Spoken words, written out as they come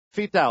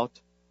feet out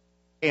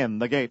in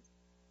the gate.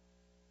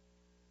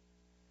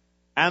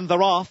 And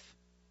they're off.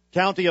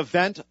 County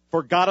Event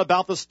forgot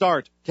about the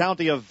start.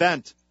 County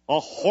Event, a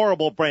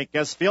horrible break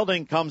as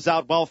Fielding comes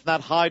out well from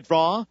that high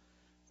draw.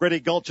 Gritty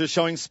Gulch is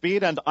showing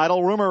speed, and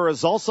Idle Rumor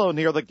is also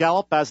near the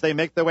gallop as they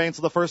make their way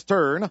into the first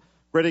turn.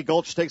 Gritty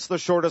Gulch takes the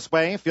shortest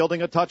way,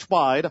 Fielding a touch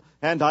wide,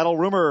 and Idle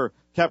Rumor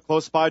kept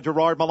close by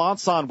Gerard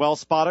Melancon, well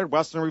spotted.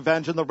 Western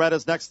Revenge in the red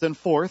is next in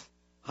fourth.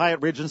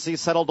 Hyatt Regency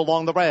settled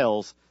along the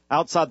rails.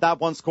 Outside that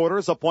one's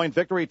quarters, A Point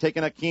Victory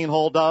taking a keen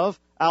hold of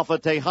Alpha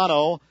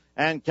Tejano,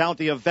 and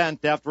County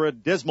Event after a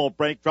dismal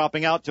break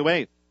dropping out to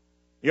eighth.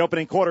 The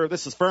opening quarter,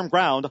 this is firm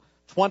ground,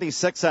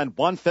 26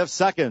 1/5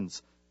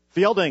 seconds.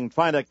 Fielding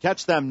trying to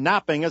catch them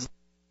napping as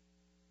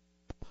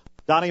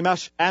Donnie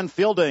Meche and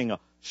Fielding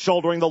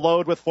shouldering the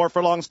load with 4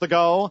 furlongs to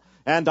go.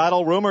 And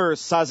Idle Rumor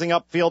sizing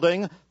up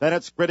Fielding. Then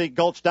it's Gritty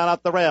Gulch down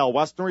at the rail.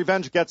 Western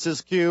Revenge gets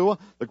his cue.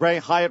 The gray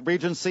Hyatt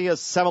Regency is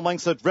 7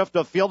 lengths adrift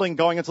of Fielding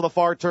going into the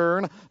far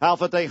turn.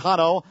 Alpha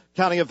Tejano,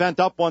 County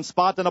Event up 1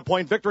 spot, and A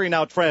Point Victory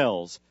now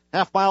trails.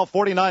 Half mile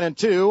 49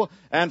 2,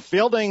 and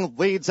Fielding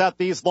leads at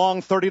these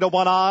long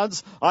 30-1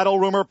 odds. Idle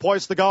Rumor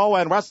poised to go,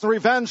 and Western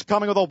Revenge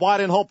coming with a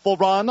wide and hopeful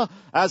run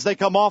as they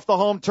come off the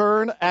home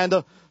turn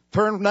and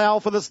turn now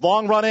for this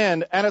long run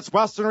in, and it's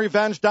Western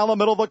Revenge down the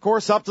middle of the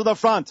course up to the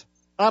front.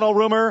 Idle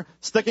Rumor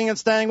sticking and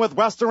staying with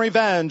Western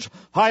Revenge.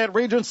 Hyatt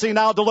Regency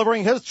now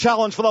delivering his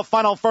challenge for the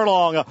final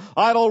furlong.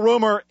 Idle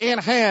Rumor in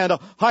hand.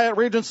 Hyatt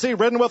Regency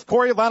ridden with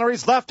Corey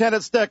Lanerie's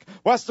left-handed stick.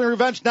 Western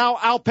Revenge now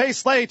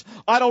outpaced late.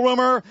 Idle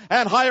Rumor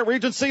and Hyatt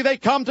Regency, they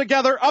come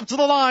together up to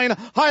the line.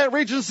 Hyatt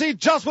Regency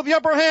just with the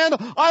upper hand.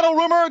 Idle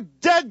Rumor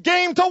dead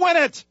game to win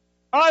it.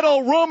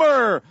 Idle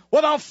Rumor,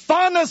 with a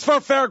fondness for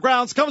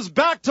fairgrounds, comes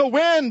back to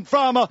win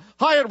from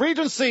Hyatt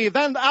Regency.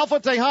 Then Alpha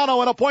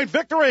Tejano and A Point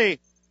Victory.